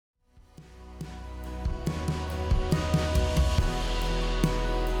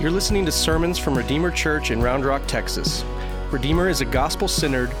You're listening to sermons from Redeemer Church in Round Rock, Texas. Redeemer is a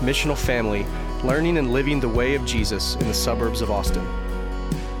gospel-centered, missional family learning and living the way of Jesus in the suburbs of Austin.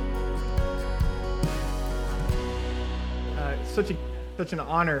 Such an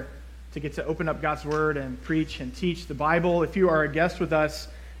honor to get to open up God's Word and preach and teach the Bible. If you are a guest with us,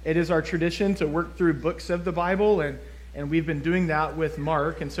 it is our tradition to work through books of the Bible, and we've been doing that with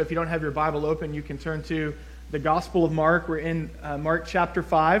Mark. And so if you don't have your Bible open, you can turn to the Gospel of Mark. We're in Mark chapter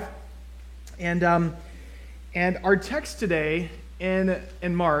 5. And our text today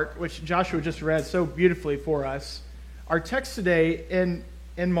in Mark, which Joshua just read so beautifully for us, our text today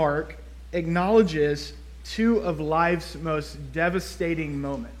in Mark acknowledges two of life's most devastating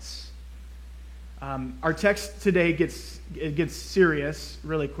moments. Our text today gets serious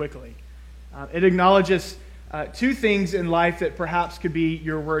really quickly. It acknowledges two things in life that perhaps could be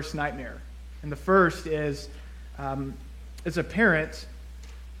your worst nightmare. And the first is as a parent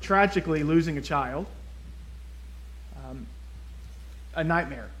tragically losing a child. A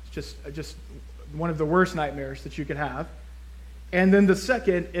nightmare. It's just one of the worst nightmares that you could have. And then the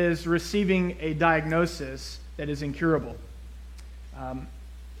second is receiving a diagnosis that is incurable.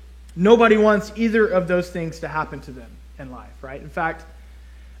 Nobody wants either of those things to happen to them in life, right? In fact,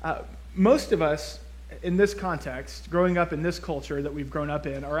 most of us in this context, growing up in this culture that we've grown up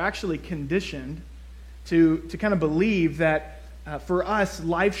in, are actually conditioned to kind of believe that for us,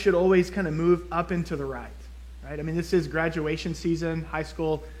 life should always kind of move up and to the right. Right? I mean, this is graduation season. High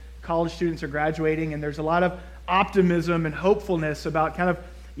school, college students are graduating, and there's a lot of optimism and hopefulness about kind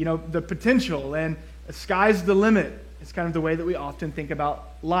of, the potential, and the sky's the limit. It's kind of the way that we often think about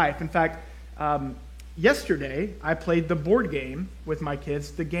life. In fact, yesterday, I played the board game with my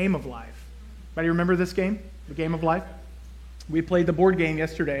kids, The Game of Life. Anybody remember this game, The Game of Life? We played the board game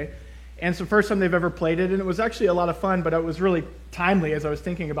yesterday, and it's the first time they've ever played it, and it was actually a lot of fun, but it was really timely as I was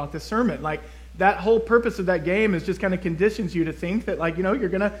thinking about this sermon. Like, that whole purpose of that game is just kind of conditions you to think that, you're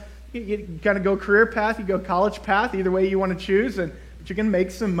going to you kind of go career path, you go college path, either way you want to choose, but you're going to make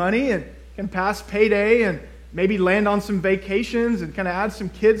some money and can pass payday and maybe land on some vacations and kind of add some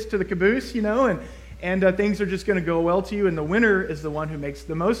kids to the caboose, and things are just going to go well to you, and the winner is the one who makes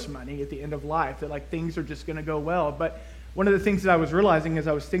the most money at the end of life, that things are just going to go well. But one of the things that I was realizing as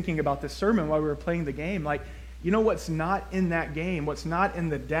I was thinking about this sermon while we were playing the game, what's not in that game, what's not in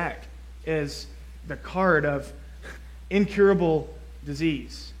the deck is the card of incurable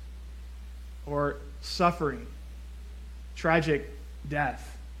disease or suffering, tragic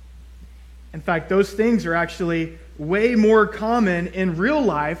death. In fact, those things are actually way more common in real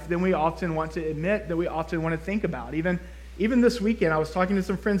life than we often want to admit, that we often want to think about. Even this weekend, I was talking to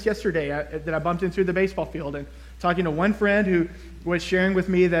some friends yesterday that I bumped into at the baseball field, and talking to one friend who was sharing with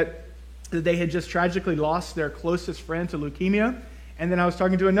me that they had just tragically lost their closest friend to leukemia. And then I was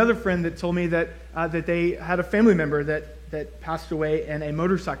talking to another friend that told me that they had a family member that passed away in a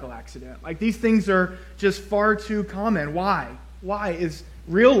motorcycle accident. These things are just far too common. Why? Why is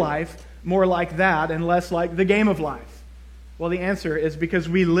real life more like that and less like the game of life? Well, the answer is because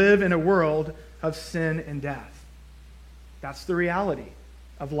we live in a world of sin and death. That's the reality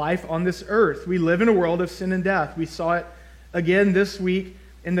of life on this earth. We live in a world of sin and death. We saw it again this week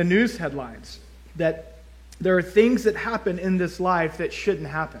in the news headlines, that there are things that happen in this life that shouldn't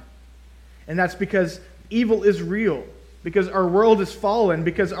happen. And that's because evil is real, because our world is fallen,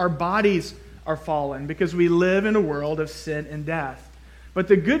 because our bodies are fallen, because we live in a world of sin and death. But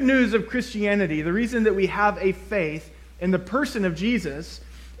the good news of Christianity, the reason that we have a faith in the person of Jesus,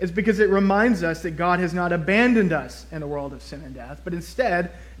 is because it reminds us that God has not abandoned us in a world of sin and death, but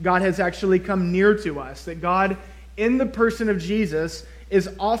instead, God has actually come near to us, that God, in the person of Jesus, is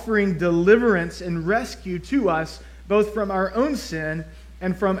offering deliverance and rescue to us, both from our own sin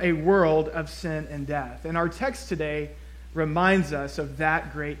and from a world of sin and death. And our text today reminds us of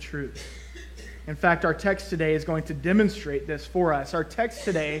that great truth. In fact, our text today is going to demonstrate this for us. Our text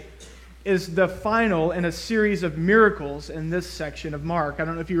today is the final in a series of miracles in this section of Mark. I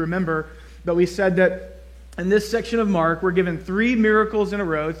don't know if you remember, but we said that in this section of Mark, we're given 3 miracles in a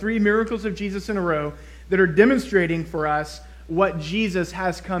row, 3 miracles of Jesus in a row that are demonstrating for us what Jesus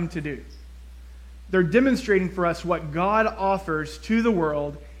has come to do. They're demonstrating for us what God offers to the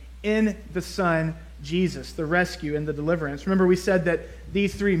world in the Son, Jesus, the rescue and the deliverance. Remember, we said that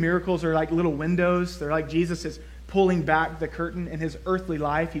these 3 miracles are like little windows. They're like Jesus is pulling back the curtain in his earthly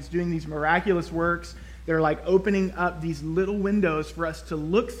life. He's doing these miraculous works. They're like opening up these little windows for us to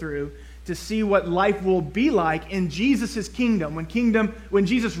look through to see what life will be like in Jesus' kingdom, when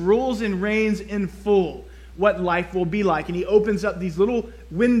Jesus rules and reigns in full. what life will be like. And he opens up these little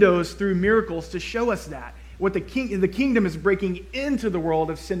windows through miracles to show us that. what the kingdom is breaking into the world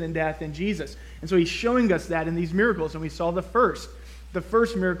of sin and death in Jesus. And so he's showing us that in these miracles. And we saw the first. The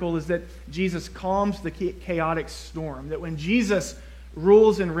first miracle is that Jesus calms the chaotic storm. That when Jesus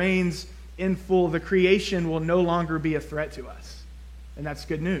rules and reigns in full, the creation will no longer be a threat to us. And that's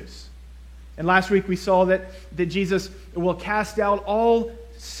good news. And last week we saw that Jesus will cast out all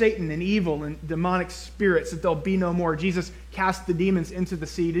Satan and evil and demonic spirits, that there'll be no more. Jesus cast the demons into the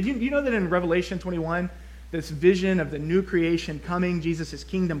sea. Did you know that in Revelation 21, this vision of the new creation coming, Jesus'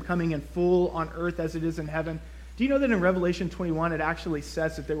 kingdom coming in full on earth as it is in heaven? Do you know that in Revelation 21 it actually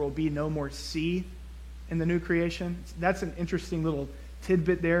says that there will be no more sea in the new creation? That's an interesting little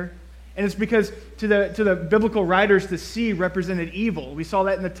tidbit there. And it's because to the biblical writers, the sea represented evil. We saw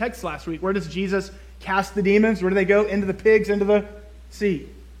that in the text last week. Where does Jesus cast the demons? Where do they go? Into the pigs, into the sea.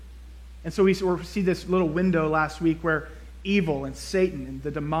 And so we see this little window last week where evil and Satan and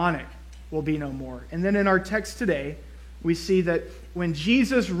the demonic will be no more. And then in our text today, we see that when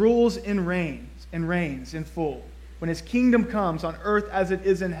Jesus rules and reigns in full, when his kingdom comes on earth as it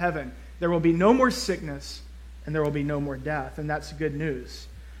is in heaven, there will be no more sickness and there will be no more death. And that's good news.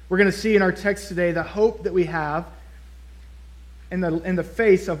 We're going to see in our text today the hope that we have in the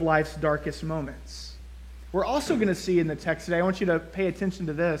face of life's darkest moments. We're also going to see in the text today, I want you to pay attention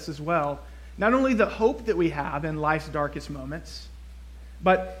to this as well, not only the hope that we have in life's darkest moments,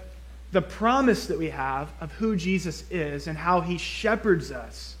 but the promise that we have of who Jesus is and how he shepherds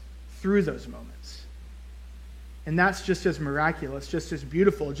us through those moments. And that's just as miraculous, just as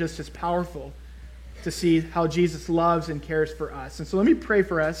beautiful, just as powerful to see how Jesus loves and cares for us. And so let me pray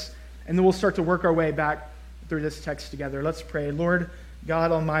for us, and then we'll start to work our way back through this text together. Let's pray. Lord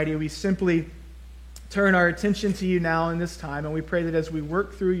God Almighty, we simply turn our attention to you now in this time, and we pray that as we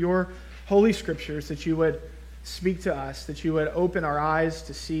work through your holy scriptures, that you would speak to us, that you would open our eyes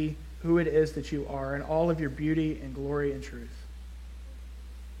to see who it is that you are and all of your beauty and glory and truth.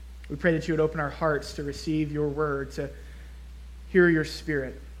 We pray that you would open our hearts to receive your word, to hear your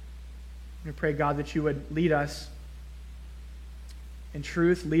spirit. We pray, God, that you would lead us in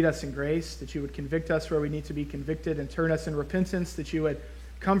truth, lead us in grace, that you would convict us where we need to be convicted and turn us in repentance, that you would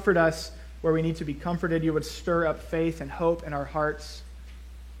comfort us where we need to be comforted, you would stir up faith and hope in our hearts,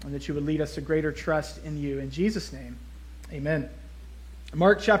 and that you would lead us to greater trust in you. In Jesus' name, amen.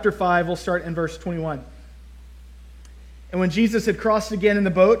 Mark chapter 5, we'll start in verse 21. And when Jesus had crossed again in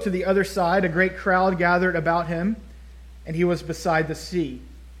the boat to the other side, a great crowd gathered about him, and he was beside the sea.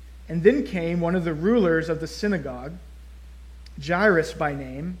 And then came one of the rulers of the synagogue, Jairus by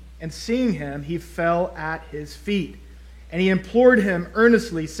name, and seeing him, he fell at his feet. And he implored him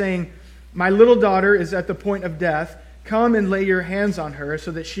earnestly, saying, "My little daughter is at the point of death. Come and lay your hands on her,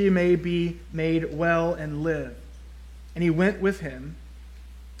 so that she may be made well and live." And he went with him,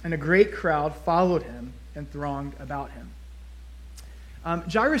 and a great crowd followed him and thronged about him.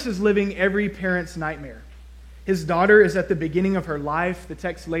 Jairus is living every parent's nightmare. His daughter is at the beginning of her life. The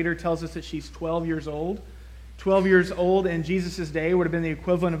text later tells us that she's 12 years old. 12 years old in Jesus' day would have been the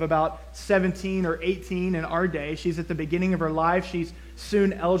equivalent of about 17 or 18 in our day. She's at the beginning of her life. She's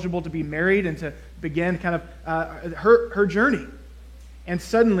soon eligible to be married and to begin kind of her journey. And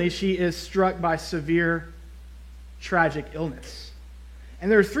suddenly she is struck by severe, tragic illness.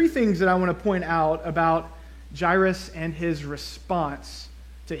 And there are three things that I want to point out about Jairus and his response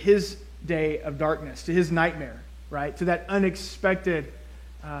to his day of darkness, to his nightmare, right? To that unexpected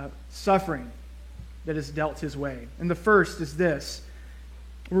suffering that is dealt his way. And the first is this.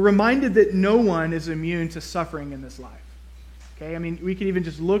 We're reminded that no one is immune to suffering in this life. Okay? I mean, we can even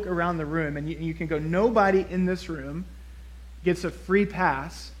just look around the room and you can go, nobody in this room gets a free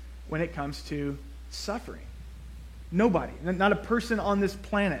pass when it comes to suffering. Nobody. Not a person on this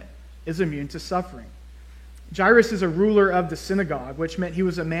planet is immune to suffering. Jairus is a ruler of the synagogue, which meant he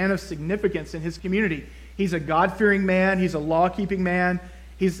was a man of significance in his community. He's a God-fearing man. He's a law-keeping man.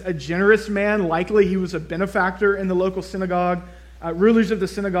 He's a generous man. Likely he was a benefactor in the local synagogue. Rulers of the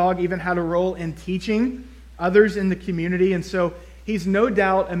synagogue even had a role in teaching others in the community. And so he's no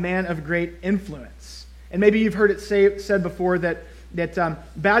doubt a man of great influence. And maybe you've heard it said before that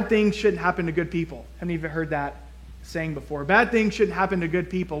bad things shouldn't happen to good people. Haven't you heard that saying before? Bad things shouldn't happen to good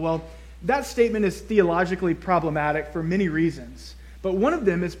people. Well, that statement is theologically problematic for many reasons. But one of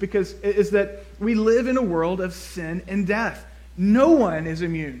them is that we live in a world of sin and death. No one is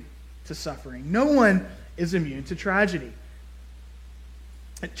immune to suffering. No one is immune to tragedy.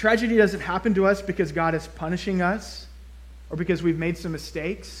 Tragedy doesn't happen to us because God is punishing us or because we've made some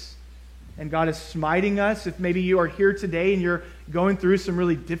mistakes and God is smiting us. If maybe you are here today and you're going through some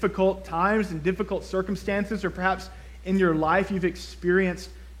really difficult times and difficult circumstances, or perhaps in your life you've experienced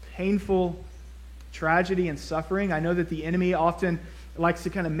painful tragedy and suffering. I know that the enemy often likes to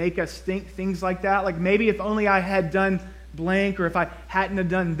kind of make us think things like that. Like maybe if only I had done blank, or if I hadn't have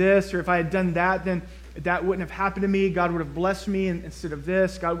done this, or if I had done that, then that wouldn't have happened to me. God would have blessed me instead of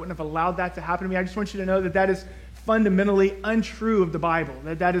this. God wouldn't have allowed that to happen to me. I just want you to know that that is fundamentally untrue of the Bible.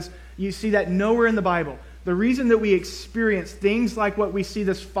 That is, you see that nowhere in the Bible. The reason that we experience things like what we see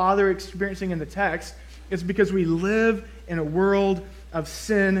this father experiencing in the text is because we live in a world of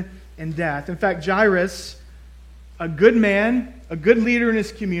sin and death. In fact, Jairus, a good man, a good leader in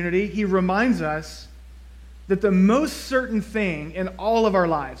his community, he reminds us that the most certain thing in all of our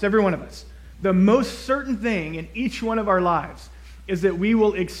lives, every one of us, the most certain thing in each one of our lives is that we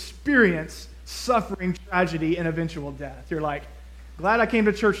will experience suffering, tragedy, and eventual death. You're like, glad I came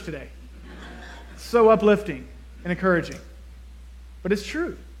to church today. So uplifting and encouraging. But it's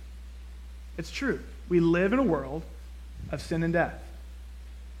true. It's true. We live in a world of sin and death.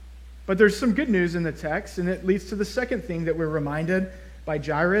 But there's some good news in the text, and it leads to the second thing that we're reminded by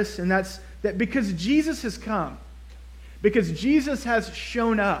Jairus, and that's that because Jesus has come, because Jesus has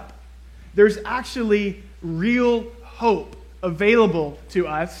shown up, there's actually real hope available to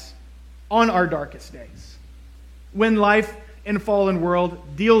us on our darkest days. When life in a fallen world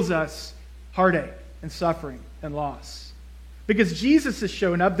deals us heartache and suffering and loss. Because Jesus has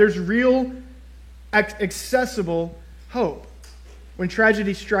shown up, there's real accessible hope. When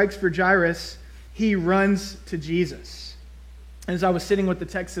tragedy strikes for Jairus, he runs to Jesus. And as I was sitting with the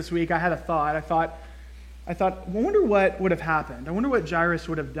text this week, I had a thought. I thought, I wonder what would have happened. I wonder what Jairus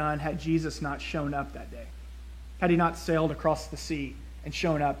would have done had Jesus not shown up that day. Had he not sailed across the sea and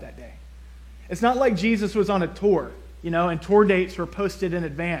shown up that day. It's not like Jesus was on a tour, and tour dates were posted in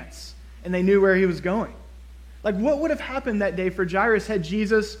advance, and they knew where he was going. Like, what would have happened that day for Jairus had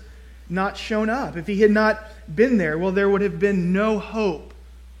Jesus not shown up? If he had not been there, well, there would have been no hope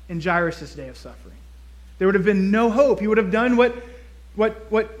in Jairus' day of suffering. There would have been no hope. He would have done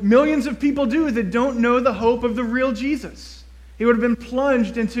what millions of people do that don't know the hope of the real Jesus. He would have been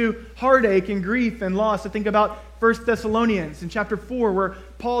plunged into heartache and grief and loss. I think about 1 Thessalonians in chapter 4, where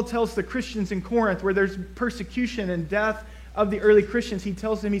Paul tells the Christians in Corinth, where there's persecution and death of the early Christians, he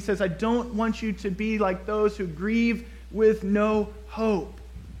tells them, he says, I don't want you to be like those who grieve with no hope.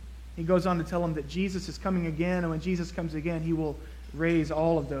 He goes on to tell them that Jesus is coming again, and when Jesus comes again, he will raise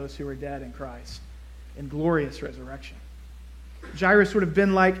all of those who are dead in Christ in glorious resurrection. Jairus would have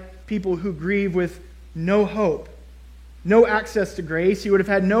been like people who grieve with no hope, no access to grace. He would have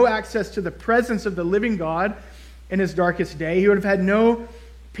had no access to the presence of the living God in his darkest day. He would have had no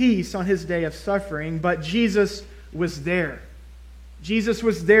peace on his day of suffering, but Jesus was there. Jesus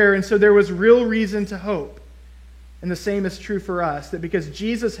was there, and so there was real reason to hope. And the same is true for us, that because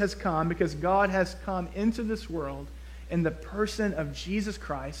Jesus has come, because God has come into this world in the person of Jesus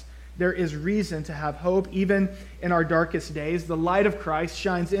Christ, there is reason to have hope even in our darkest days. The light of Christ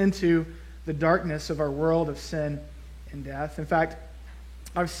shines into the darkness of our world of sin and death. In fact,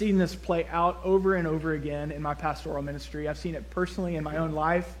 I've seen this play out over and over again in my pastoral ministry. I've seen it personally in my own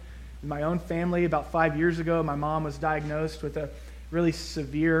life, in my own family. About 5 years ago, my mom was diagnosed with a really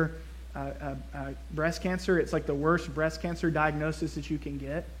severe breast cancer. It's like the worst breast cancer diagnosis that you can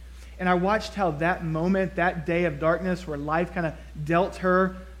get. And I watched how that moment, that day of darkness where life kind of dealt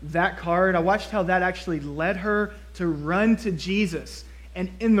her that card, I watched how that actually led her to run to Jesus. And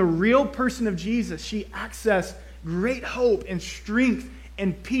in the real person of Jesus, she accessed great hope and strength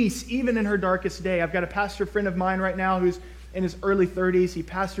and peace, even in her darkest day. I've got a pastor friend of mine right now who's in his early 30s. He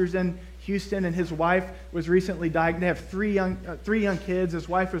pastors in Houston, and his wife was recently diagnosed. They have three young kids. His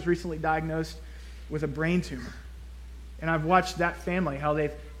wife was recently diagnosed with a brain tumor. And I've watched that family, how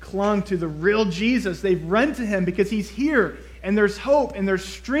they've clung to the real Jesus. They've run to him because he's here, and there's hope, and there's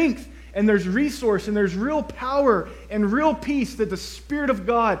strength, and there's resource, and there's real power and real peace that the Spirit of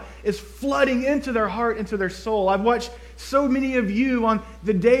God is flooding into their heart, into their soul. I've watched so many of you on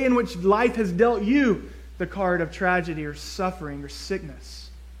the day in which life has dealt you the card of tragedy or suffering or sickness,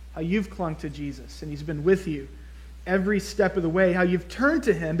 how you've clung to Jesus, and he's been with you every step of the way, how you've turned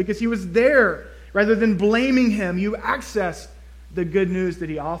to him because he was there. Rather than blaming him, you access the good news that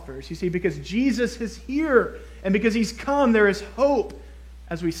he offers. You see, because Jesus is here, and because he's come, there is hope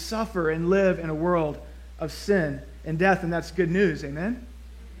as we suffer and live in a world of sin and death, and that's good news. Amen?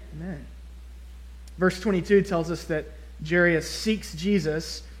 Amen. Verse 22 tells us that Jairus seeks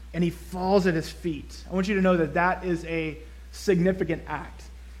Jesus, and he falls at his feet. I want you to know that that is a significant act.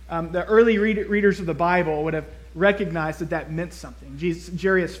 The early readers of the Bible would have recognized that that meant something.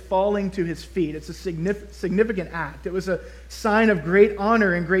 Jairus falling to his feet. It's a significant act. It was a sign of great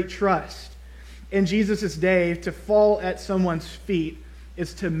honor and great trust. In Jesus' day, to fall at someone's feet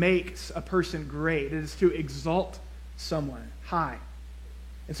is to make a person great. It is to exalt someone high.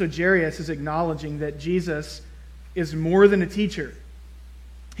 And so Jairus is acknowledging that Jesus is more than a teacher.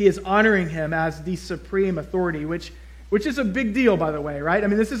 He is honoring him as the supreme authority, which is a big deal, by the way, right? I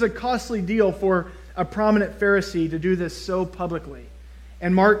mean, this is a costly deal for a prominent Pharisee to do this so publicly.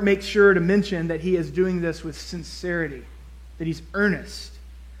 And Mark makes sure to mention that he is doing this with sincerity, that he's earnest.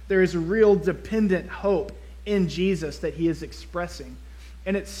 There is a real dependent hope in Jesus that he is expressing.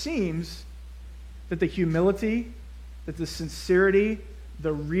 And it seems that the humility, that the sincerity,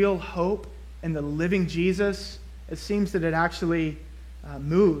 the real hope, and the living Jesus, it seems that it actually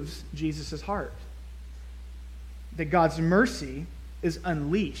moves Jesus' heart. That God's mercy is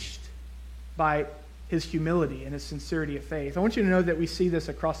unleashed by his humility and his sincerity of faith. I want you to know that we see this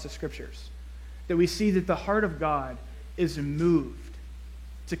across the Scriptures. That we see that the heart of God is moved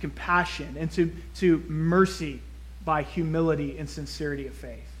to compassion and to mercy by humility and sincerity of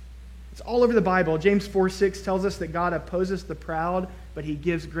faith. It's all over the Bible. James 4:6 tells us that God opposes the proud, but he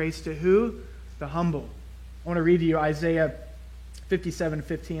gives grace to who? The humble. I want to read to you Isaiah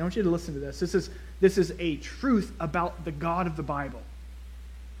 57:15. I want you to listen to this. This is a truth about the God of the Bible.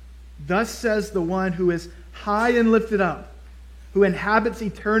 Thus says the one who is high and lifted up, who inhabits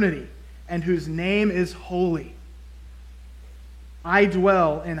eternity, and whose name is holy. I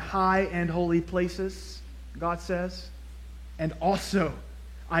dwell in high and holy places, God says, and also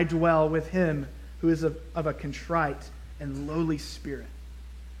I dwell with him who is of a contrite and lowly spirit,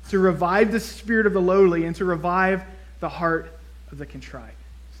 to revive the spirit of the lowly and to revive the heart of the contrite.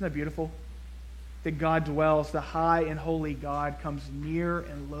 Isn't that beautiful? That God dwells, the high and holy God comes near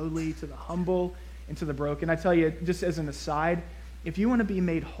and lowly to the humble and to the broken. I tell you, just as an aside, if you want to be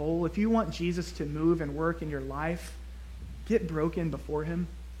made whole, if you want Jesus to move and work in your life, get broken before him.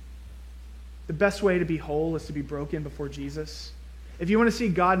 The best way to be whole is to be broken before Jesus. If you want to see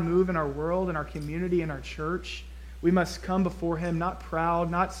God move in our world, in our community, in our church, we must come before him not proud,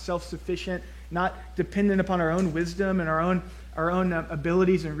 not self-sufficient, not dependent upon our own wisdom and our own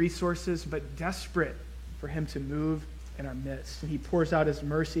abilities and resources, but desperate for him to move in our midst. And he pours out his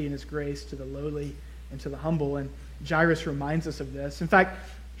mercy and his grace to the lowly and to the humble. And Jairus reminds us of this. In fact,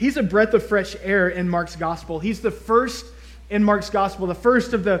 he's a breath of fresh air in Mark's gospel. He's the first in Mark's gospel, the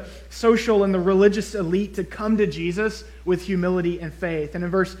first of the social and the religious elite to come to Jesus with humility and faith. And in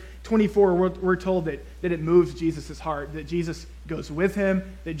verse 24, we're told that it moves Jesus' heart, that Jesus goes with him,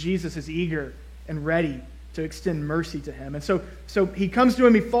 that Jesus is eager and ready to extend mercy to him. And so he comes to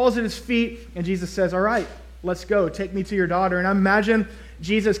him, he falls at his feet, and Jesus says, all right, let's go, take me to your daughter. And I imagine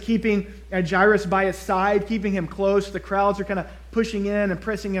Jesus keeping Jairus by his side, keeping him close. The crowds are kind of pushing in and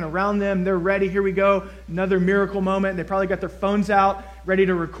pressing in around them. They're ready. Here we go. Another miracle moment. They probably got their phones out, ready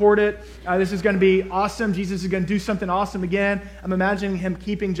to record it. This is going to be awesome. Jesus is going to do something awesome again. I'm imagining him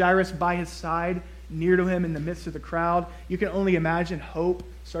keeping Jairus by his side, near to him in the midst of the crowd. You can only imagine hope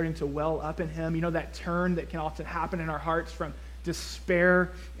starting to well up in him. You know, that turn that can often happen in our hearts from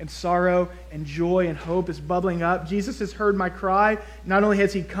despair and sorrow and joy and hope is bubbling up. Jesus has heard my cry. Not only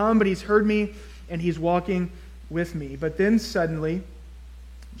has he come, but he's heard me and he's walking with me. But then suddenly,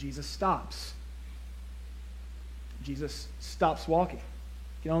 Jesus stops. Jesus stops walking.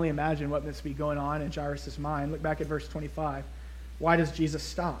 You can only imagine what must be going on in Jairus' mind. Look back at verse 25. Why does Jesus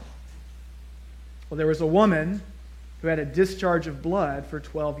stop? Well, there was a woman who had a discharge of blood for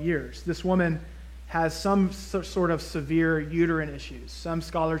 12 years. This woman has some sort of severe uterine issues. Some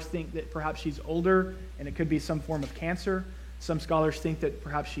scholars think that perhaps she's older and it could be some form of cancer. Some scholars think that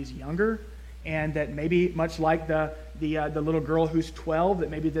perhaps she's younger and that maybe much like the little girl who's 12, that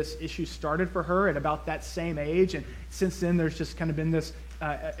maybe this issue started for her at about that same age. And since then, there's just kind of been this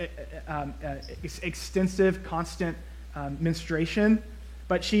extensive, constant menstruation.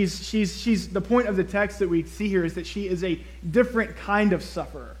 But she's the point of the text that we see here is that she is a different kind of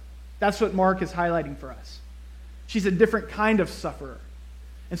sufferer. That's what Mark is highlighting for us. She's a different kind of sufferer.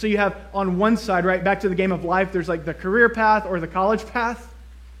 And so you have on one side, right, back to the game of life, there's like the career path or the college path.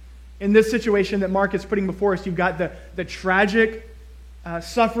 In this situation that Mark is putting before us, you've got the tragic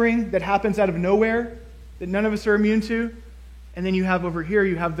suffering that happens out of nowhere that none of us are immune to. And then you have over here,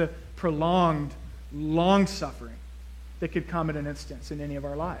 you have the prolonged, long suffering that could come at an instance in any of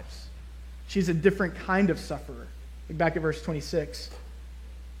our lives. She's a different kind of sufferer. Look back at verse 26.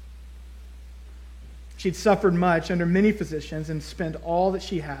 She'd suffered much under many physicians and spent all that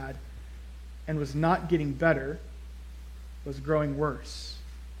she had and was not getting better, was growing worse.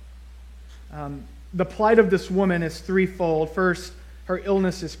 The plight of this woman is threefold. First, her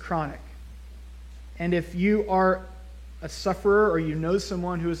illness is chronic. And if you are a sufferer or you know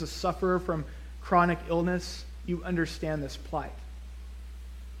someone who is a sufferer from chronic illness, you understand this plight.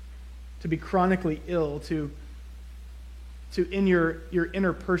 to be chronically ill, to in your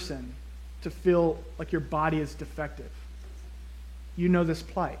inner person, to feel like your body is defective. You know this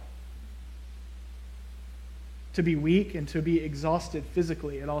plight. To be weak and to be exhausted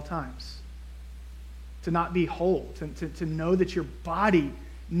physically at all times. To not be whole. To know that your body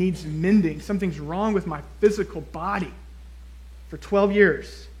needs mending. Something's wrong with my physical body. For 12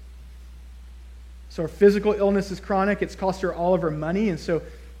 years. So her physical illness is chronic. It's cost her all of her money, and so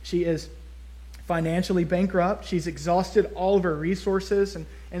she is financially bankrupt. She's exhausted all of her resources.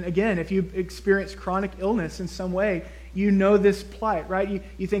 And again, if you experience chronic illness in some way, you know this plight, right?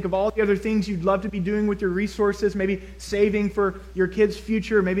 You think of all the other things you'd love to be doing with your resources, maybe saving for your kids'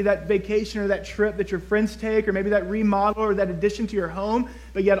 future, maybe that vacation or that trip that your friends take, or maybe that remodel or that addition to your home,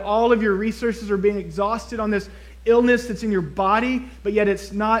 but yet all of your resources are being exhausted on this illness that's in your body, but yet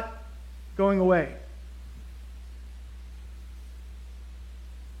it's not going away.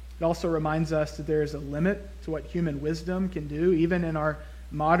 It also reminds us that there is a limit to what human wisdom can do, even in our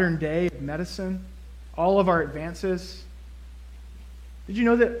modern day of medicine. All of our advances. Did you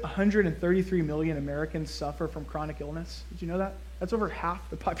know that 133 million Americans suffer from chronic illness? Did you know that? That's over half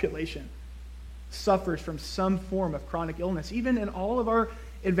the population suffers from some form of chronic illness, even in all of our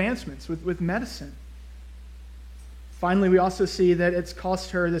advancements with medicine. Finally, we also see that it's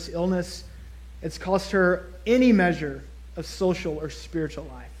cost her this illness, it's cost her any measure of social or spiritual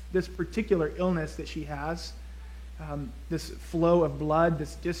life. This particular illness that she has, this flow of blood,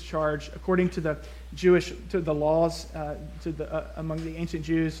 this discharge, according to the laws among the ancient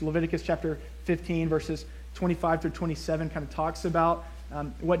Jews, Leviticus chapter 15, verses 25 through 27 kind of talks about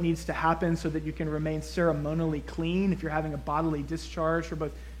what needs to happen so that you can remain ceremonially clean if you're having a bodily discharge for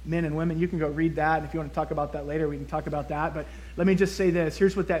both men and women. You can go read that, and if you want to talk about that later, we can talk about that. But let me just say this.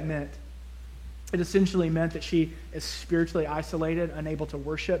 Here's what that meant. It essentially meant that she is spiritually isolated, unable to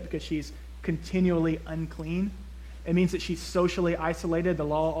worship because she's continually unclean. It means that she's socially isolated. The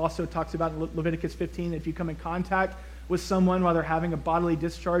law also talks about in Leviticus 15 that if you come in contact with someone while they're having a bodily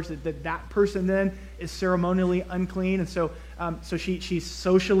discharge, that person then is ceremonially unclean. And so she's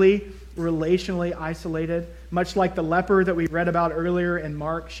socially, relationally isolated. Much like the leper that we read about earlier in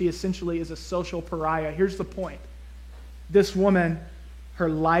Mark, she essentially is a social pariah. Here's the point. This woman, her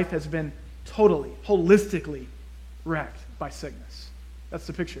life has been totally, holistically wrecked by sickness. That's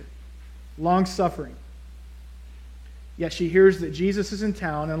the picture. Long suffering. Yet she hears that Jesus is in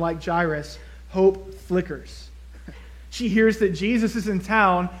town, and like Jairus, hope flickers. She hears that Jesus is in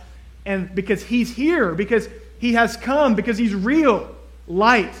town, and because he's here, because he has come, because he's real,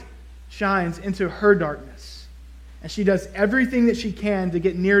 light shines into her darkness. And she does everything that she can to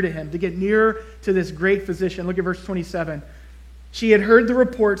get near to him, to get near to this great physician. Look at verse 27. She had heard the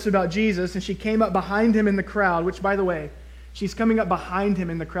reports about Jesus, and she came up behind him in the crowd, which, by the way, she's coming up behind him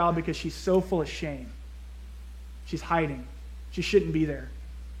in the crowd because she's so full of shame. She's hiding. She shouldn't be there.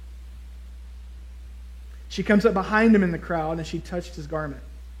 She comes up behind him in the crowd, and she touched his garment.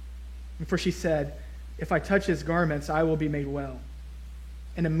 And for she said, "If I touch his garments, I will be made well."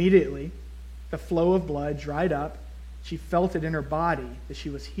 And immediately, the flow of blood dried up. She felt it in her body that she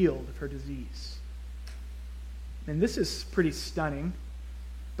was healed of her disease. And this is pretty stunning.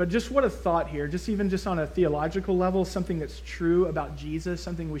 But just what a thought here, just on a theological level, something that's true about Jesus,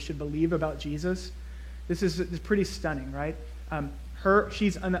 something we should believe about Jesus. This is pretty stunning, right?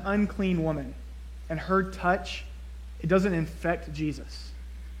 She's an unclean woman, and her touch, it doesn't infect Jesus.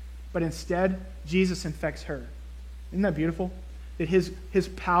 But instead, Jesus infects her. Isn't that beautiful? That his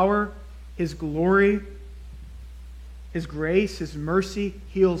power, his glory, his grace, his mercy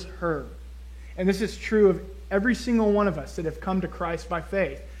heals her. And this is true of every single one of us that have come to Christ by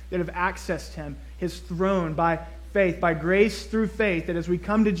faith, that have accessed him, his throne by faith, by grace through faith, that as we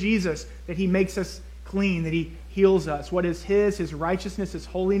come to Jesus, that he makes us clean, that he heals us. What is his righteousness, his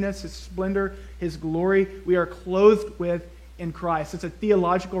holiness, his splendor, his glory, we are clothed with in Christ. It's a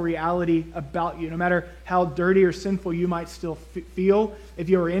theological reality about you. No matter how dirty or sinful you might still feel, if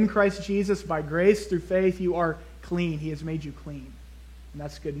you are in Christ Jesus by grace through faith, you are clean. He has made you clean. And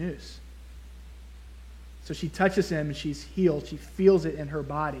that's good news. So she touches him and she's healed. She feels it in her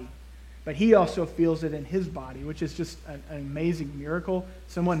body. But he also feels it in his body, which is just an amazing miracle.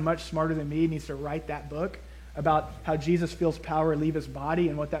 Someone much smarter than me needs to write that book about how Jesus feels power leave his body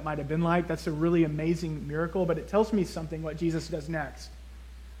and what that might have been like. That's a really amazing miracle, but it tells me something what Jesus does next.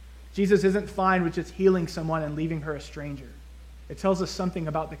 Jesus isn't fine with just healing someone and leaving her a stranger. It tells us something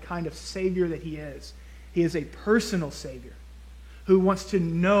about the kind of Savior that he is. He is a personal Savior who wants to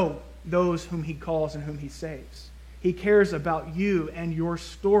know those whom he calls and whom he saves. He cares about you and your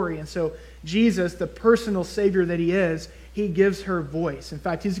story. And so Jesus, the personal Savior that he is, he gives her voice. In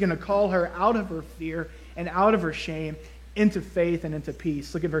fact, he's going to call her out of her fear and out of her shame into faith and into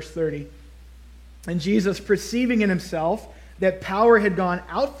peace. Look at verse 30. And Jesus, perceiving in himself that power had gone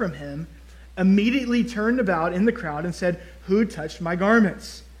out from him, immediately turned about in the crowd and said, "Who touched my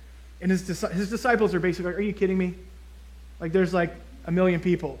garments?" And his disciples are basically like, "Are you kidding me? Like, there's like a million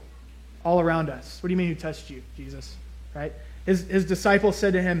people all around us. What do you mean who touched you, Jesus?" Right? His disciples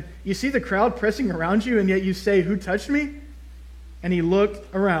said to him, "You see the crowd pressing around you, and yet you say, 'Who touched me?'" And he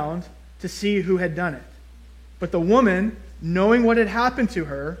looked around to see who had done it. But the woman, knowing what had happened to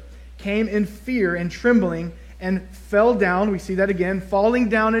her, came in fear and trembling and fell down. We see that again, falling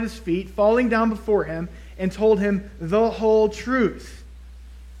down at his feet, falling down before him, and told him the whole truth.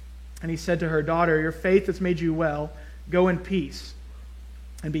 And he said to her, "Daughter, your faith has made you well. Go in peace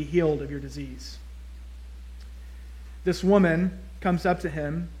and be healed of your disease." This woman comes up to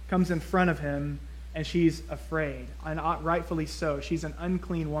him, comes in front of him, and she's afraid, and rightfully so. She's an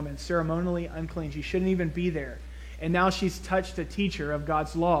unclean woman, ceremonially unclean. She shouldn't even be there. And now she's touched a teacher of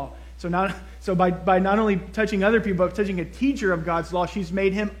God's law. So by not only touching other people, but touching a teacher of God's law, she's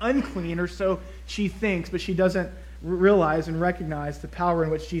made him unclean, or so she thinks, but she doesn't realize and recognize the power in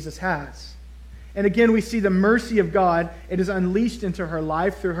which Jesus has. And again, we see the mercy of God. It is unleashed into her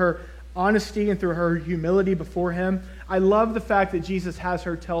life through her honesty and through her humility before him. I love the fact that Jesus has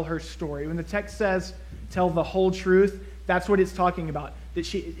her tell her story. When the text says, "Tell the whole truth," that's what it's talking about. That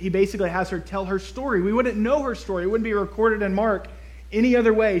he basically has her tell her story. We wouldn't know her story. It wouldn't be recorded in Mark any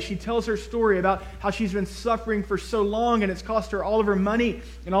other way. She tells her story about how she's been suffering for so long, and it's cost her all of her money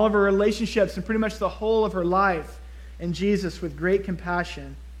and all of her relationships and pretty much the whole of her life. And Jesus, with great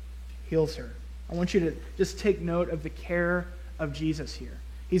compassion, heals her. I want you to just take note of the care of Jesus here.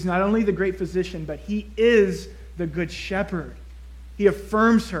 He's not only the great physician, but he is the good shepherd. He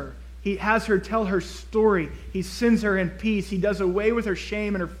affirms her. He has her tell her story. He sends her in peace. He does away with her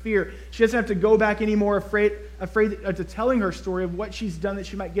shame and her fear. She doesn't have to go back anymore afraid to telling her story of what she's done that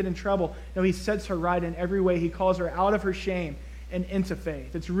she might get in trouble. No, he sets her right in every way. He calls her out of her shame and into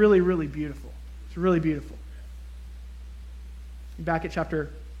faith. It's really, really beautiful. It's really beautiful. Back at chapter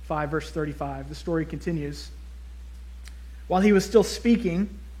 5, verse 35, the story continues. While he was still speaking,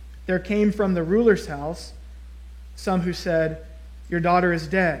 there came from the ruler's house some who said, "Your daughter is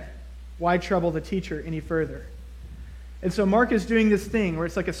dead. Why trouble the teacher any further?" And so Mark is doing this thing where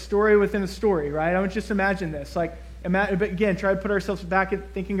it's like a story within a story, right? I want you to just imagine this. But again, try to put ourselves back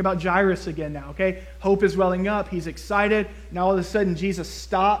at thinking about Jairus again now, okay? Hope is welling up. He's excited. Now all of a sudden Jesus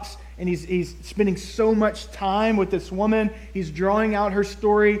stops, and he's spending so much time with this woman. He's drawing out her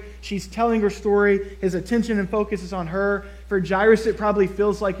story. She's telling her story. His attention and focus is on her. For Jairus, it probably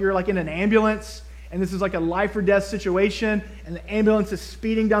feels like you're like in an ambulance, and this is like a life or death situation, and the ambulance is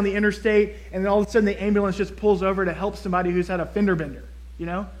speeding down the interstate, and then all of a sudden the ambulance just pulls over to help somebody who's had a fender bender. You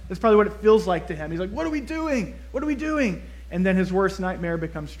know? That's probably what it feels like to him. He's like, "What are we doing? What are we doing?" And then his worst nightmare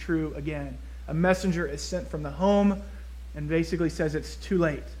becomes true again. A messenger is sent from the home and basically says, "It's too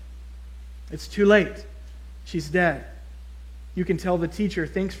late. It's too late. She's dead. You can tell the teacher,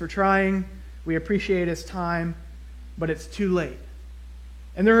 thanks for trying. We appreciate his time, but it's too late."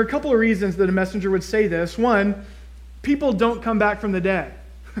 And there are a couple of reasons that a messenger would say this. One, people don't come back from the dead.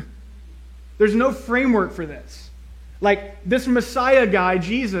 There's no framework for this. Like this Messiah guy,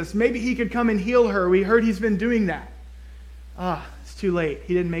 Jesus, maybe he could come and heal her. We heard he's been doing that. It's too late.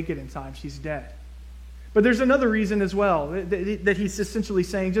 He didn't make it in time. She's dead. But there's another reason as well, that he's essentially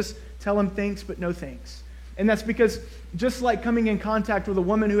saying, just tell him thanks, but no thanks. And that's because just like coming in contact with a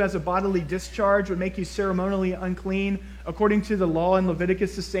woman who has a bodily discharge would make you ceremonially unclean, according to the law in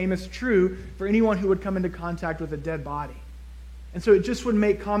Leviticus, the same is true for anyone who would come into contact with a dead body. And so it just would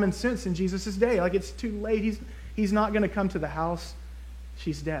make common sense in Jesus' day. Like, it's too late. He's not going to come to the house.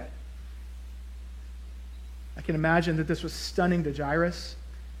 She's dead. I can imagine that this was stunning to Jairus.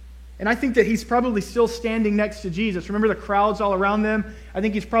 And I think that he's probably still standing next to Jesus. Remember the crowds all around them? I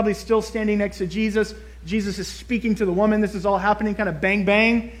think he's probably still standing next to Jesus. Jesus is speaking to the woman. This is all happening kind of bang,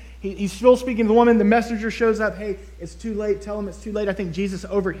 bang. He's still speaking to the woman. The messenger shows up. Hey, it's too late. Tell him it's too late. I think Jesus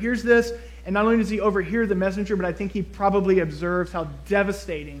overhears this. And not only does he overhear the messenger, but I think he probably observes how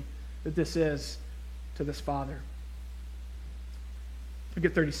devastating that this is to this father. Look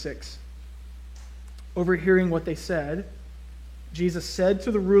at 36. Overhearing what they said, Jesus said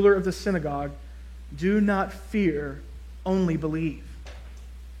to the ruler of the synagogue, "Do not fear, only believe."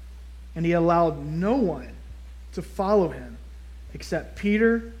 And he allowed no one to follow him except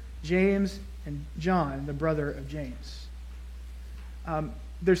Peter, James, and John, the brother of James.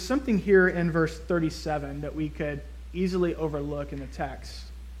 There's something here in verse 37 that we could easily overlook in the text.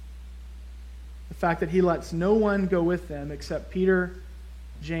 fact that he lets no one go with them except Peter,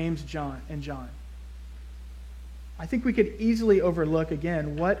 James, John. I think we could easily overlook,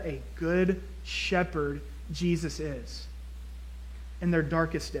 again, what a good shepherd Jesus is in their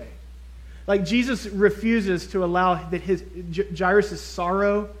darkest day. Like, Jesus refuses to allow that Jairus'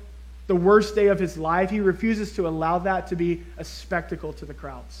 sorrow, the worst day of his life, he refuses to allow that to be a spectacle to the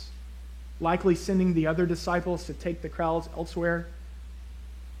crowds. Likely sending the other disciples to take the crowds elsewhere.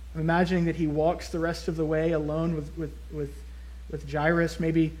 I'm imagining that he walks the rest of the way alone with Jairus,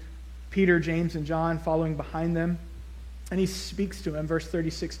 maybe Peter, James, and John following behind them. And he speaks to him. Verse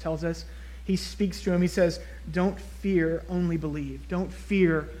 36 tells us, he speaks to him. He says, don't fear, only believe. Don't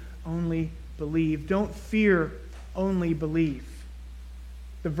fear, only believe. Don't fear, only believe.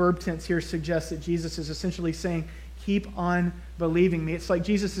 The verb tense here suggests that Jesus is essentially saying, keep on believing me. It's like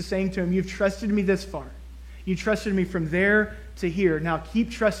Jesus is saying to him, you've trusted me this far. You trusted me from there to here. Now keep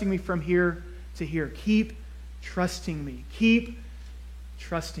trusting me from here to here. Keep trusting me. Keep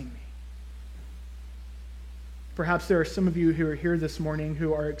trusting me. Perhaps there are some of you who are here this morning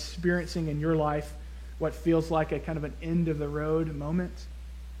who are experiencing in your life what feels like a kind of an end of the road moment.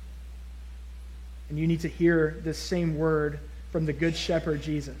 And you need to hear this same word from the Good Shepherd,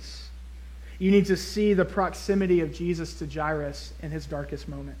 Jesus. You need to see the proximity of Jesus to Jairus in his darkest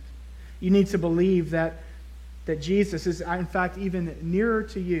moment. You need to believe that Jesus is, in fact, even nearer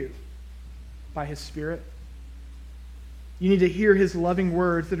to you by his Spirit. You need to hear his loving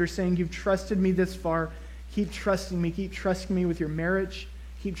words that are saying, you've trusted me this far. Keep trusting me. Keep trusting me with your marriage.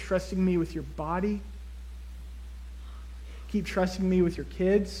 Keep trusting me with your body. Keep trusting me with your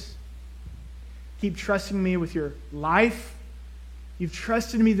kids. Keep trusting me with your life. You've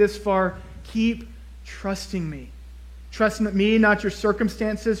trusted me this far. Keep trusting me. Trust me, not your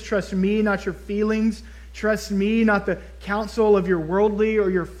circumstances. Trust me, not your feelings. Trust me, not the counsel of your worldly or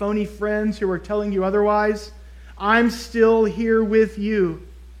your phony friends who are telling you otherwise. I'm still here with you.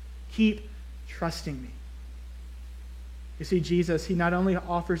 Keep trusting me. You see, Jesus, he not only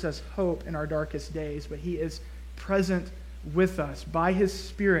offers us hope in our darkest days, but he is present with us by his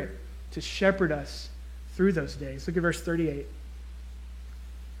Spirit to shepherd us through those days. Look at verse 38.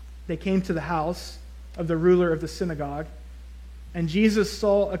 They came to the house of the ruler of the synagogue, and Jesus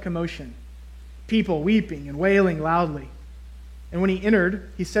saw a commotion, people weeping and wailing loudly. And when he entered,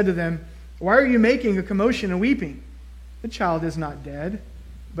 he said to them, why are you making a commotion and weeping? The child is not dead,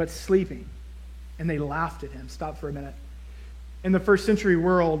 but sleeping. And they laughed at him. Stop for a minute. In the first century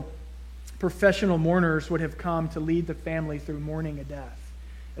world, professional mourners would have come to lead the family through mourning a death.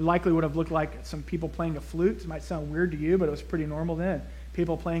 It likely would have looked like some people playing a flute. It might sound weird to you, but it was pretty normal then.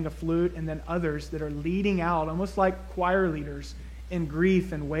 People playing a flute, and then others that are leading out, almost like choir leaders, in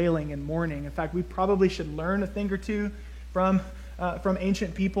grief and wailing and mourning. In fact, we probably should learn a thing or two from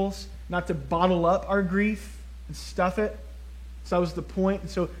ancient peoples, not to bottle up our grief and stuff it. So that was the point.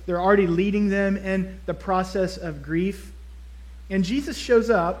 So they're already leading them in the process of grief. And Jesus shows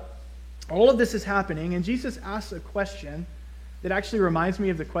up. All of this is happening, and Jesus asks a question that actually reminds me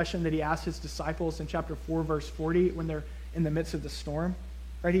of the question that he asked his disciples in chapter 4, verse 40, when they're in the midst of the storm.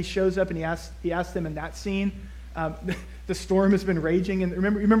 Right? He shows up and he asks them in that scene, the storm has been raging, and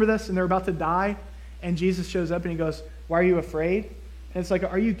remember this? And they're about to die, and Jesus shows up and he goes, why are you afraid? And it's like,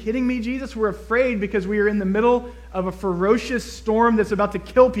 are you kidding me, Jesus? We're afraid because we are in the middle of a ferocious storm that's about to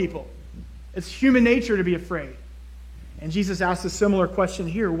kill people. It's human nature to be afraid. And Jesus asks a similar question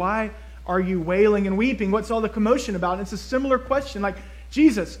here. Why are you wailing and weeping? What's all the commotion about? And it's a similar question. Like,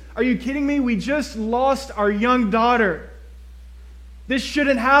 Jesus, are you kidding me? We just lost our young daughter. This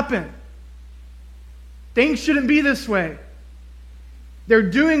shouldn't happen. Things shouldn't be this way. They're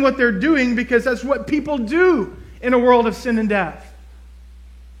doing what they're doing because that's what people do in a world of sin and death.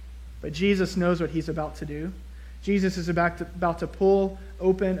 But Jesus knows what he's about to do. Jesus is about to pull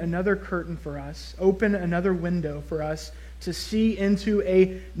open another curtain for us, open another window for us to see into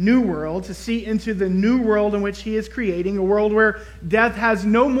a new world, to see into the new world in which he is creating, a world where death has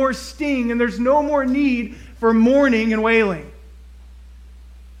no more sting and there's no more need for mourning and wailing.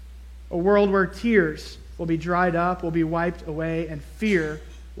 A world where tears will be dried up, will be wiped away, and fear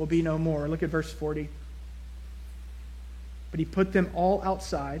will be no more. Look at verse 40. But he put them all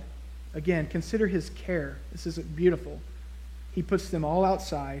outside. Again, consider his care. This is beautiful. He puts them all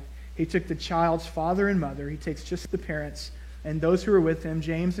outside. He took the child's father and mother. He takes just the parents and those who were with him,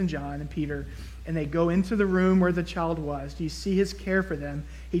 James and John and Peter, and they go into the room where the child was. Do you see his care for them?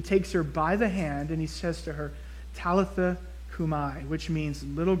 He takes her by the hand and he says to her, Talitha Kumai, which means,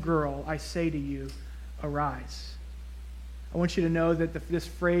 little girl, I say to you, arise. I want you to know that this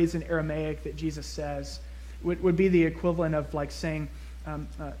phrase in Aramaic that Jesus says would be the equivalent of like saying,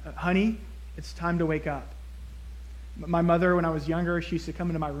 honey, It's time to wake up. My mother, when I was younger, she used to come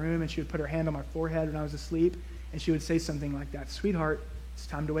into my room and she would put her hand on my forehead when I was asleep, and she would say something like that, "Sweetheart, it's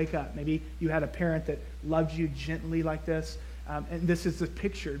time to wake up." Maybe you had a parent that loved you gently like this. And this is the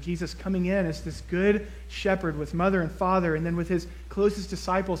picture of Jesus coming in as this good shepherd with mother and father, and then with his closest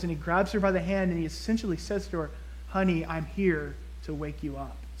disciples, and he grabs her by the hand and he essentially says to her, "Honey, I'm here to wake you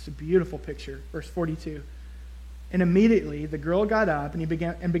up." It's a beautiful picture. Verse 42. And immediately the girl got up and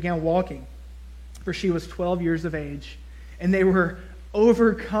began walking, for she was 12 years of age, and they were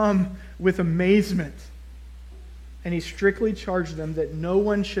overcome with amazement. And he strictly charged them that no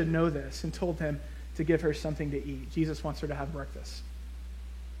one should know this, and told them to give her something to eat. Jesus wants her to have breakfast.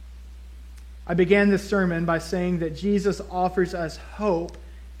 I began this sermon by saying that Jesus offers us hope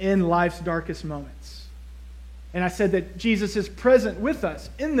in life's darkest moments. And I said that Jesus is present with us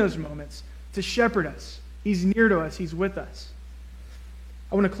in those moments to shepherd us. He's near to us. He's with us.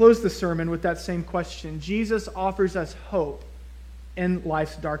 I want to close the sermon with that same question. Jesus offers us hope in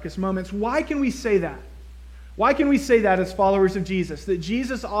life's darkest moments. Why can we say that? Why can we say that as followers of Jesus? That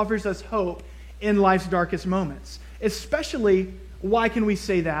Jesus offers us hope in life's darkest moments. Especially, why can we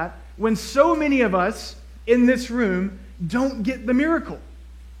say that when so many of us in this room don't get the miracle?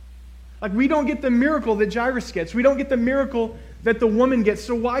 Like, we don't get the miracle that Jairus gets. We don't get the miracle that the woman gets.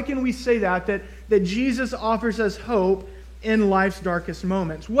 So why can we say that Jesus offers us hope in life's darkest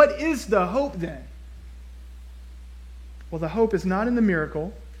moments? What is the hope then? Well, the hope is not in the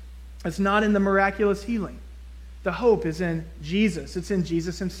miracle. It's not in the miraculous healing. The hope is in Jesus. It's in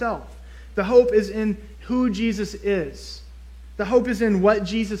Jesus himself. The hope is in who Jesus is. The hope is in what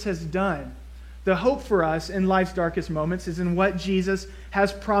Jesus has done. The hope for us in life's darkest moments is in what Jesus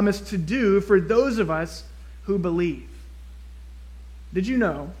has promised to do for those of us who believe. Did you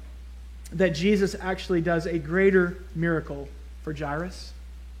know that Jesus actually does a greater miracle for Jairus?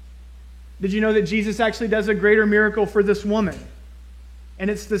 Did you know that Jesus actually does a greater miracle for this woman? And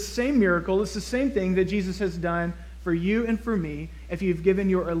it's the same miracle, it's the same thing that Jesus has done for you and for me if you've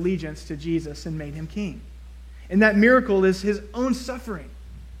given your allegiance to Jesus and made him king. And that miracle is his own suffering.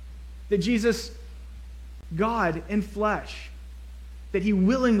 That Jesus, God in flesh, that he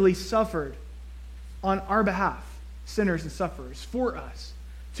willingly suffered on our behalf, sinners and sufferers, for us,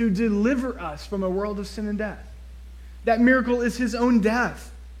 to deliver us from a world of sin and death. That miracle is his own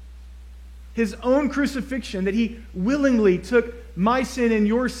death, his own crucifixion, that he willingly took my sin and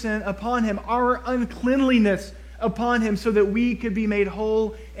your sin upon him, our uncleanliness upon him, so that we could be made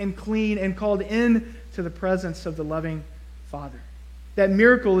whole and clean and called in to the presence of the loving Father. That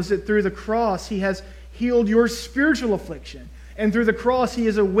miracle is that through the cross, he has healed your spiritual affliction. And through the cross, he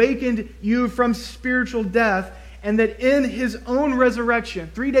has awakened you from spiritual death. And that in his own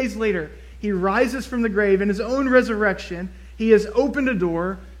resurrection, 3 days later, he rises from the grave. In his own resurrection, he has opened a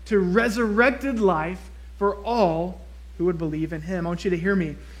door to resurrected life for all who would believe in him. I want you to hear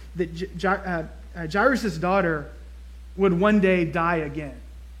me. That Jairus' daughter would one day die again.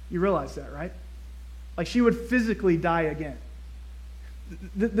 You realize that, right? Like, she would physically die again.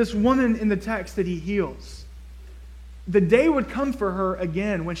 This woman in the text that he heals, the day would come for her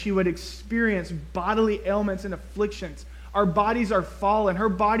again when she would experience bodily ailments and afflictions. Our bodies are fallen. Her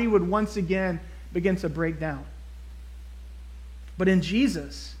body would once again begin to break down. But in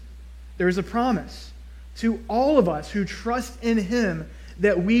Jesus, there is a promise to all of us who trust in him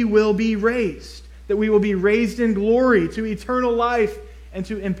that we will be raised, that we will be raised in glory to eternal life and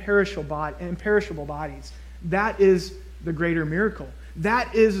to imperishable bodies. That is the greater miracle.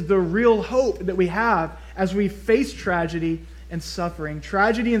 That is the real hope that we have as we face tragedy and suffering.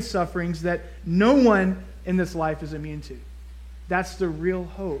 Tragedy and sufferings that no one in this life is immune to. That's the real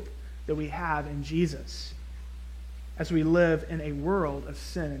hope that we have in Jesus as we live in a world of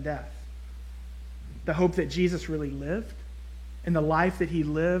sin and death. The hope that Jesus really lived and the life that he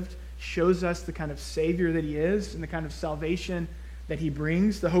lived shows us the kind of Savior that he is and the kind of salvation that he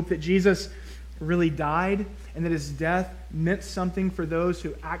brings. The hope that Jesus really died and that his death meant something for those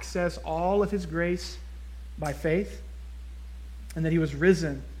who access all of his grace by faith, and that he was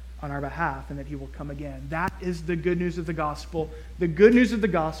risen on our behalf and that he will come again. That is the good news of the gospel. The good news of the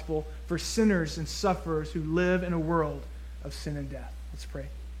gospel for sinners and sufferers who live in a world of sin and death. Let's pray.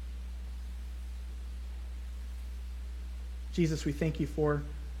 Jesus, we thank you for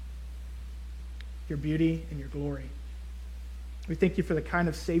your beauty and your glory. We thank you for the kind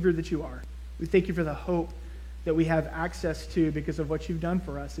of Savior that you are. We thank you for the hope that we have access to because of what you've done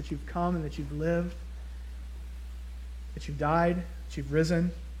for us, that you've come and that you've lived, that you've died, that you've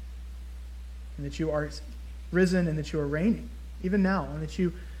risen, and that you are risen and that you are reigning, even now, and that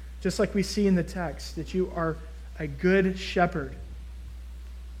you, just like we see in the text, that you are a good shepherd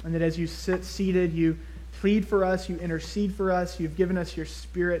And that as you sit seated, you plead for us, you intercede for us, you've given us your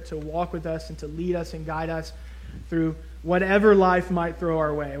Spirit to walk with us and to lead us and guide us through whatever life might throw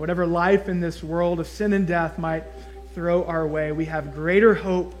our way, whatever life in this world of sin and death might throw our way. We have greater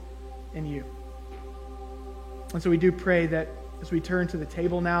hope in you. And so we do pray that as we turn to the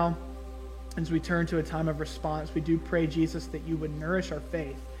table now, as we turn to a time of response, we do pray, Jesus, that you would nourish our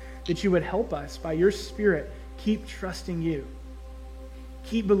faith, that you would help us by your Spirit keep trusting you,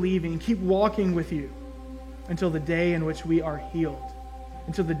 keep believing, keep walking with you until the day in which we are healed,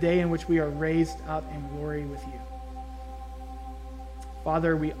 until the day in which we are raised up in glory with you.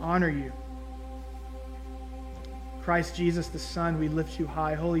 Father, we honor you. Christ Jesus, the Son, we lift you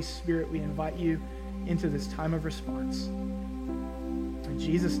high. Holy Spirit, we invite you into this time of response. In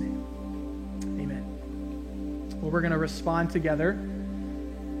Jesus' name, amen. Well, we're going to respond together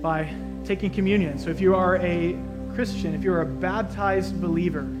by taking communion. So if you are a Christian, if you're a baptized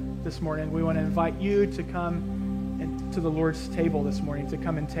believer this morning, we want to invite you to come to the Lord's table this morning, to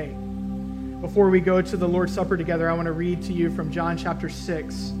come and take. Before we go to the Lord's Supper together, I want to read to you from John chapter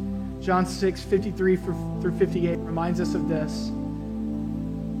 6. John 6, 53 through 58 reminds us of this.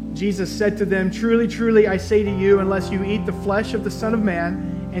 Jesus said to them, "Truly, truly, I say to you, unless you eat the flesh of the Son of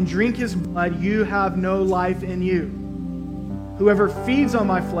Man and drink his blood, you have no life in you. Whoever feeds on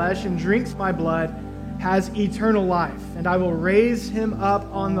my flesh and drinks my blood has eternal life, and I will raise him up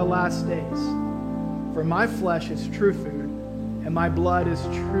on the last days. For my flesh is true food, and my blood is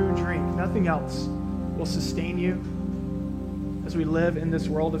true drink. Nothing else will sustain you as we live in this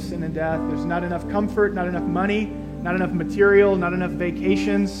world of sin and death. There's not enough comfort, not enough money, not enough material, not enough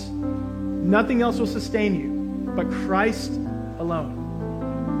vacations. Nothing else will sustain you but Christ alone.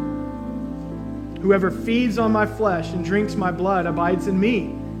 Whoever feeds on my flesh and drinks my blood abides in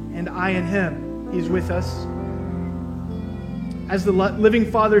me, and I in him." He's with us. "As the living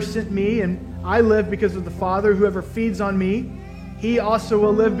Father sent me, and I live because of the Father, whoever feeds on me, he also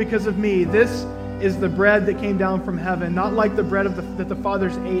will live because of me. This is the bread that came down from heaven, not like the bread that the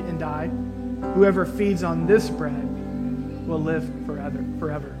fathers ate and died. Whoever feeds on this bread will live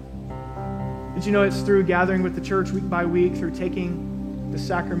forever." Did you know it's through gathering with the church week by week, through taking the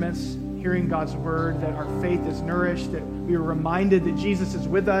sacraments, hearing God's word, that our faith is nourished, that we are reminded that Jesus is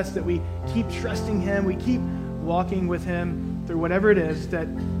with us, that we keep trusting him, we keep walking with him through whatever it is that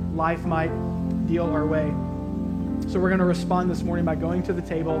life might deal our way. So we're going to respond this morning by going to the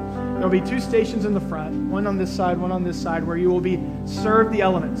table. There will be two stations in the front, one on this side, one on this side, where you will be served the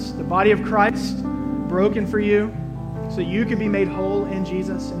elements. The body of Christ broken for you so you can be made whole in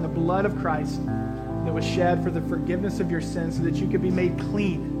Jesus, and the blood of Christ that was shed for the forgiveness of your sins so that you could be made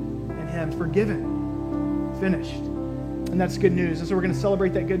clean in him, forgiven, finished. And that's good news. And so we're going to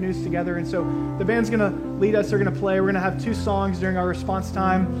celebrate that good news together. And so the band's going to lead us. They're going to play. We're going to have two songs during our response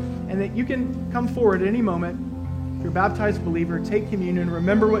time. And that you can come forward at any moment. If you're a baptized believer, take communion.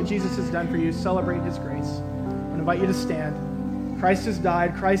 Remember what Jesus has done for you. Celebrate his grace. I'm going to invite you to stand. Christ has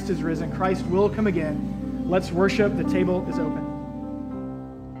died. Christ is risen. Christ will come again. Let's worship. The table is open.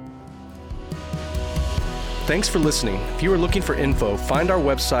 Thanks for listening. If you are looking for info, find our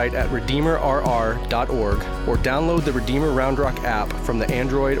website at redeemerrr.org or download the Redeemer Round Rock app from the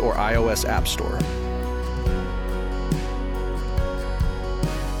Android or iOS App Store.